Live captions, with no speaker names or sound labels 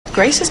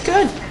Grace is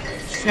good.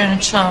 Fiona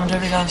charmed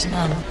every last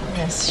man.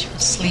 Yes, she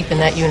would sleep in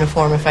that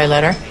uniform if I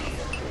let her.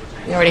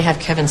 We already have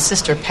Kevin's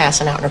sister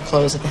passing out in her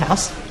clothes at the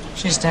house.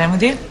 She's staying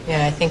with you?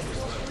 Yeah, I think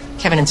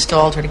Kevin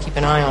installed her to keep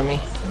an eye on me.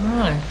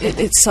 Oh.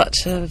 It's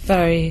such a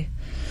very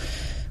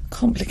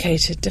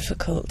complicated,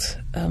 difficult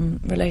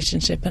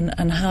relationship,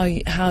 and how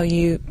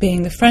you,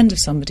 being the friend of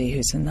somebody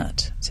who's in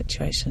that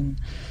situation,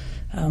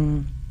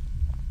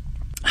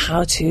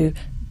 how to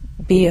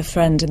be a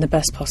friend in the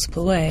best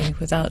possible way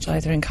without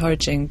either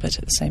encouraging but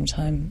at the same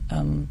time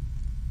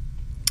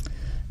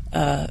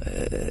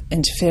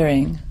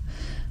interfering,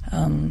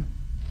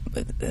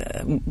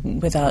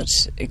 without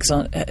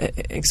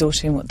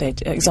exonerating what they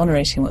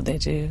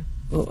do,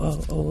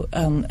 or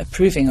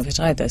approving of it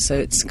either. So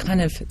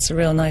it's a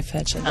real knife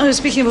edge. Oh,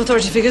 speaking of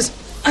authority figures,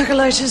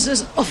 Acolytus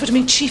has offered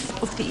me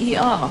chief of the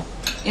ER,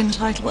 in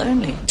title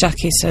only.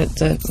 Jackie's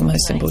the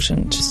most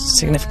important,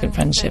 significant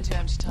friendship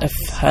of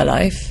her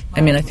life.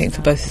 I mean, I think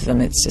for both of them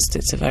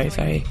it's a very,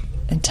 very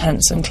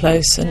intense and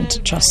close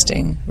and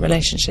trusting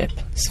relationship.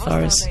 As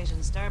far as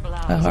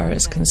O'Hara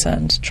is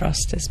concerned,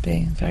 trust is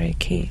being very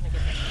key.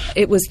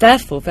 It was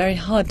therefore very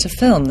hard to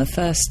film the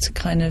first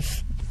kind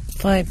of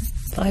five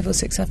or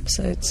six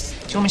episodes.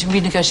 Do you want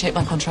me to renegotiate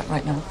my contract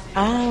right now?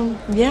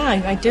 Yeah,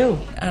 I do.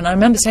 And I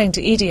remember saying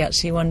to Edie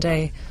actually one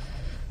day,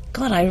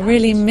 God, I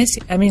really miss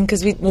you. I mean,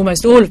 because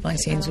almost all of my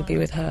scenes would be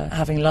with her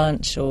having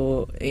lunch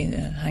or,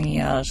 hanging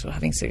out or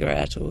having a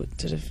cigarette or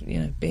sort of,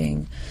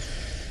 doing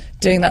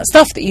that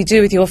stuff that you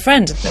do with your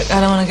friend. Look,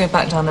 I don't want to go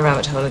back down the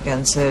rabbit hole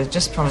again, so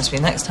just promise me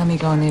next time you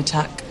go on the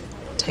attack,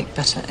 take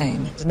better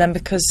aim. And then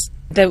because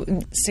there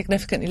was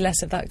significantly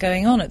less of that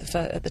going on at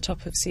the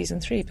top of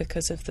season 3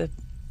 because of the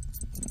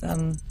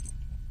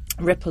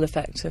ripple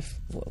effect of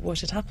what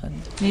had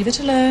happened. Leave it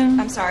alone.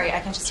 I'm sorry, I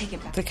can just take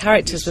it back. The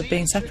characters were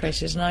being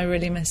separated, and I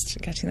really missed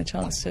getting the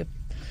chance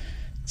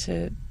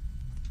to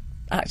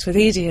act with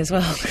Edie as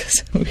well,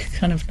 because we were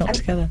kind of not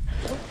together.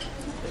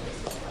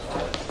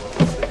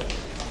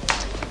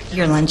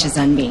 Your lunch is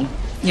on me.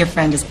 Your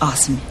friend is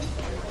awesome.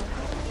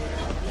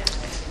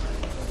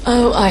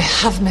 Oh, I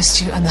have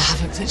missed you and the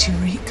havoc that you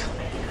wreak.